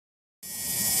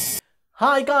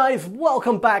Hi guys,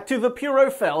 welcome back to the Puro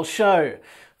show.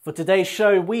 For today's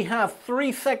show we have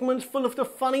 3 segments full of the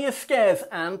funniest scares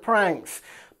and pranks.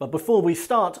 But before we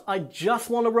start, I just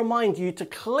want to remind you to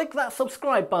click that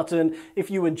subscribe button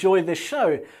if you enjoy this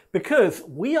show, because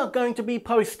we are going to be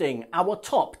posting our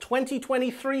top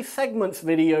 2023 segments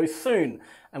video soon,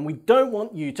 and we don't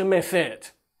want you to miss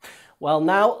it. Well,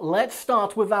 now let's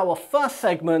start with our first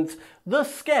segment, the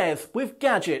Scares with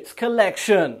Gadgets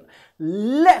collection.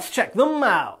 Let's check them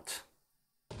out.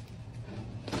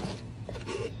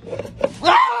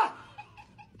 Ah!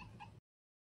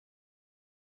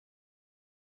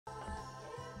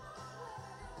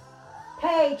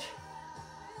 Paige.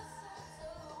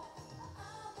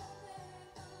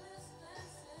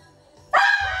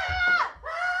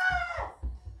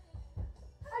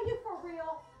 Are you for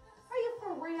real? Are you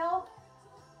for real?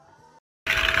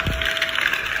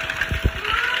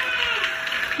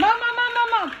 Mom.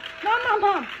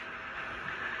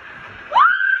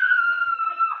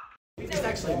 It's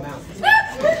actually a mouse.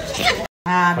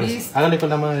 Hágale con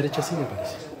la mano derecha así, me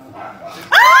parece.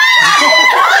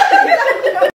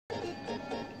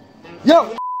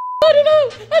 Yo! I don't know.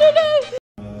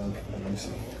 Let me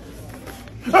see.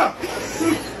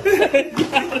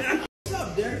 What's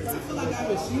up, Derek? I feel like I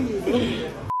haven't seen you before.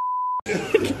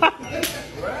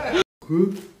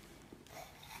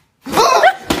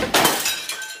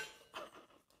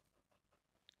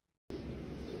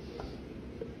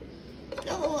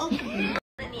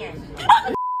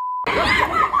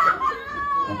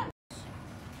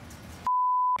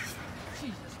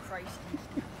 Jesus Christ.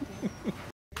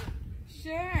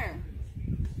 Sure.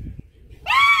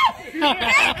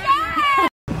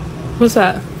 What's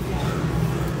that?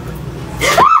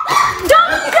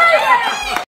 Don't say it!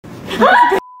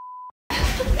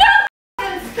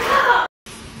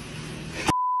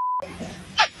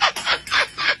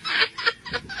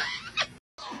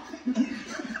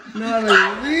 No,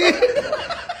 baby.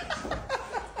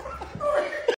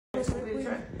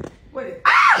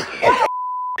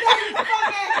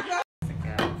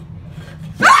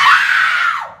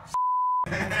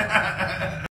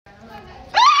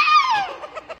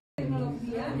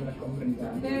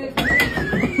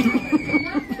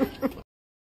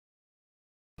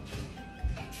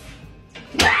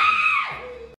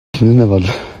 Ne var? Ne?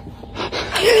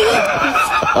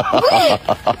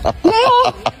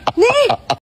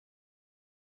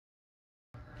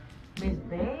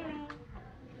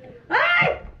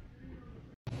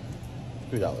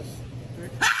 $3.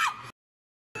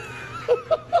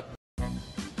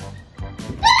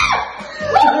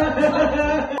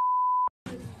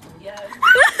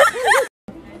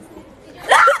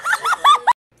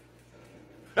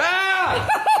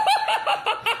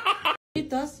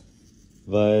 Geht das?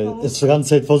 Weil es die ganze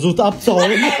Zeit versucht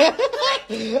abzuhauen.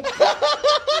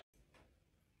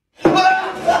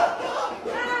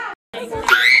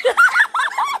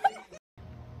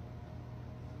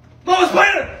 Mama,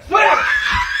 spider! Spider!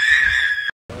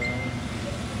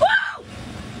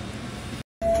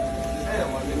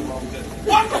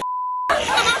 What the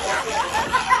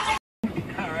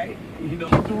Alright, you know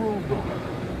what the rules are.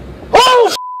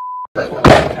 Oh!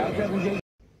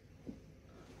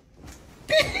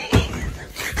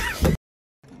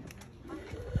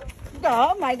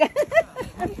 Oh my God.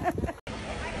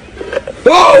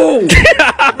 Oh!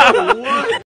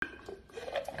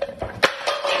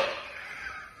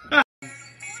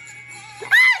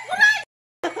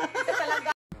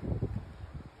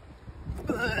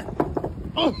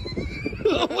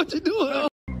 What you doing?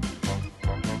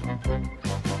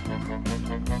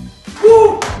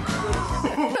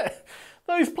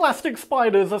 Those plastic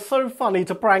spiders are so funny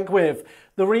to prank with.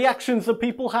 The reactions that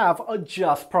people have are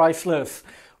just priceless.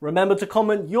 Remember to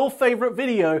comment your favourite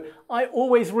video. I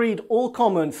always read all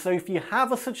comments, so if you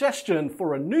have a suggestion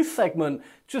for a new segment,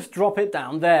 just drop it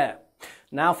down there.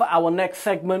 Now for our next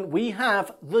segment, we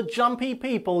have the Jumpy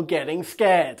People getting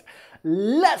scared.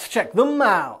 Let's check them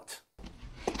out.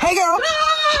 Hey, girl!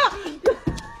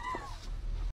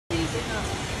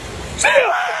 See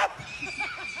ya!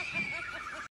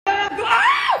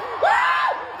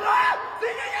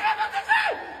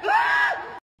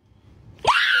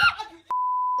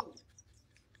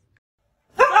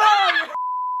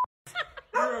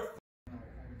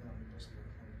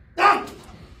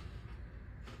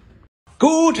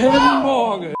 Guten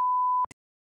Morgen!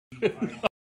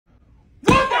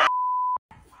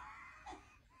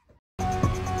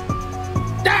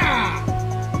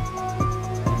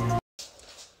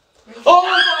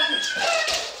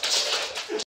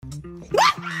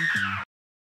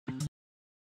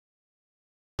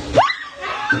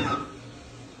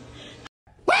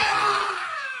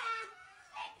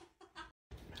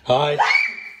 Hi.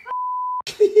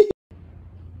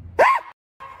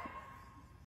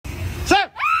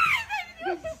 Sir!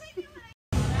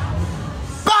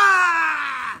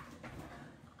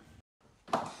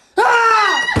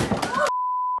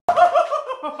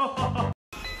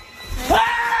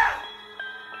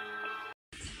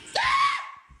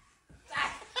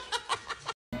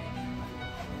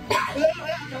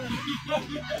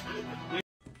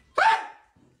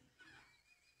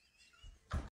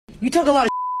 You took a lot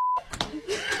of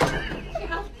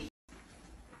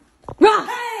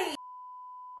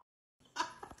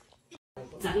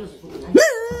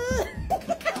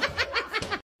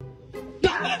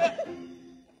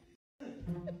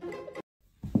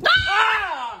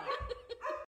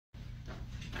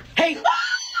Hey!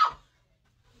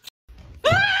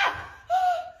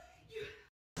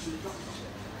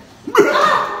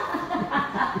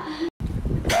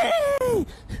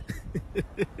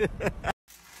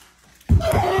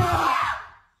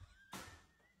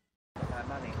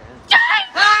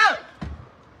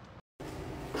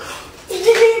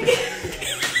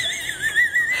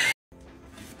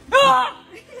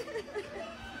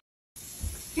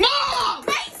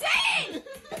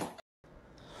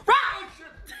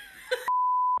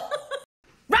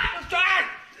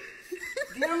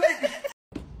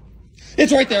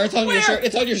 It's right there. It's on your shirt.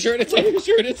 It's on your shirt. It's on your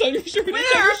shirt. It's on your shirt. It's on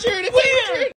your shirt. It's on your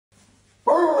shirt.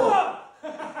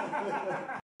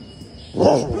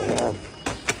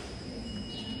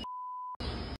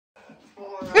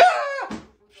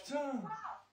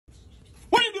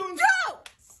 What are you doing? No!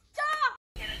 Stop!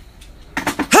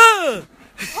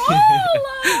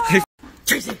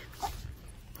 Tracy!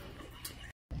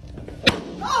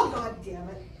 Oh, God damn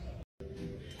it.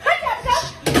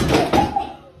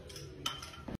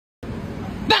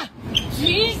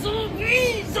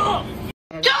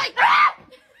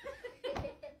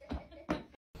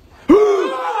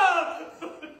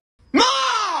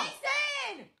 Mom!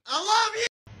 I love you!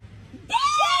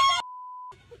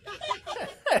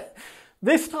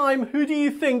 This time, who do you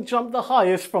think jumped the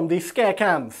highest from these scare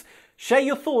cams? Share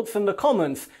your thoughts in the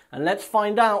comments and let's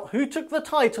find out who took the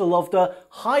title of the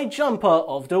High Jumper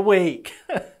of the Week.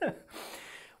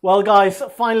 Well guys,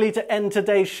 finally to end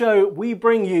today's show, we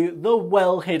bring you the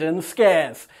well-hidden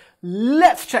scares.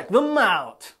 Let's check them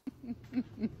out.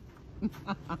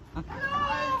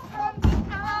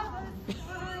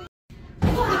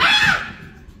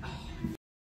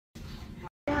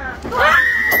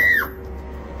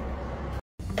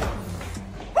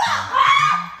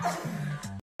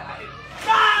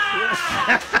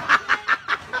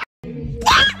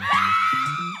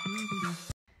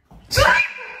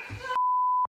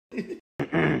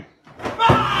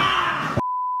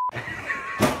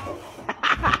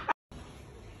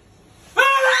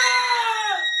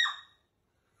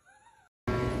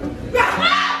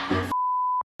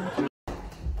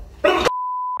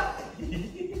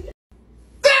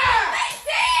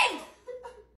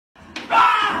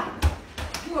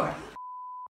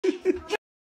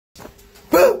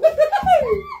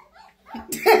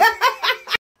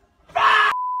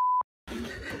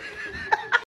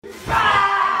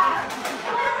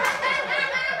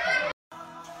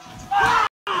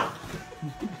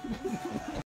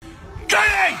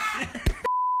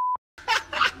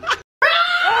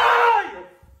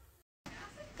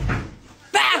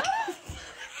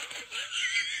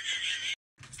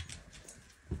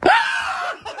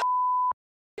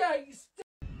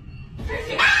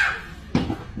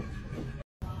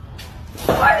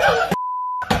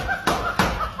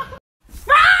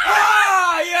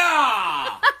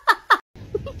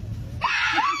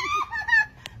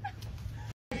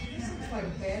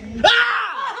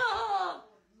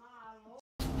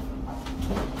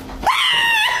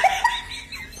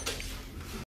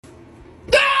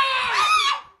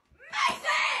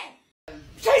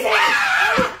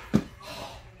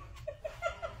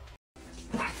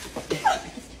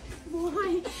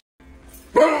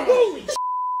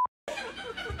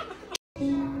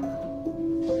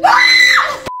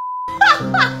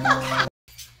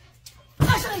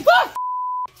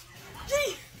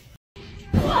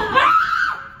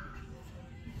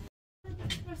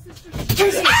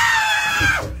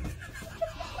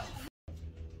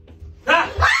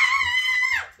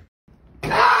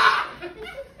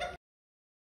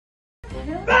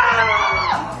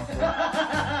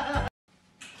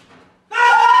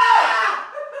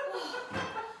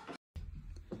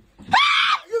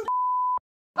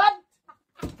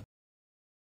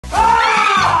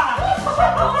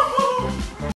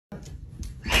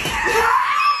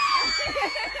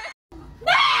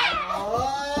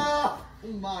 Oh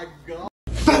my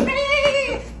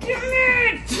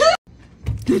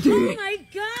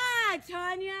God!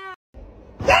 Tanya!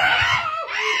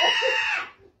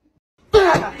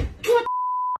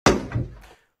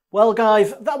 Well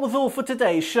guys, that was all for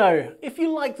today's show. If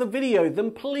you liked the video,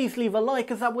 then please leave a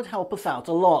like, as that would help us out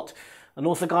a lot. And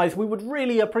also guys, we would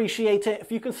really appreciate it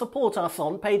if you can support us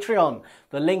on Patreon.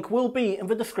 The link will be in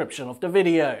the description of the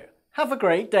video. Have a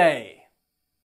great day.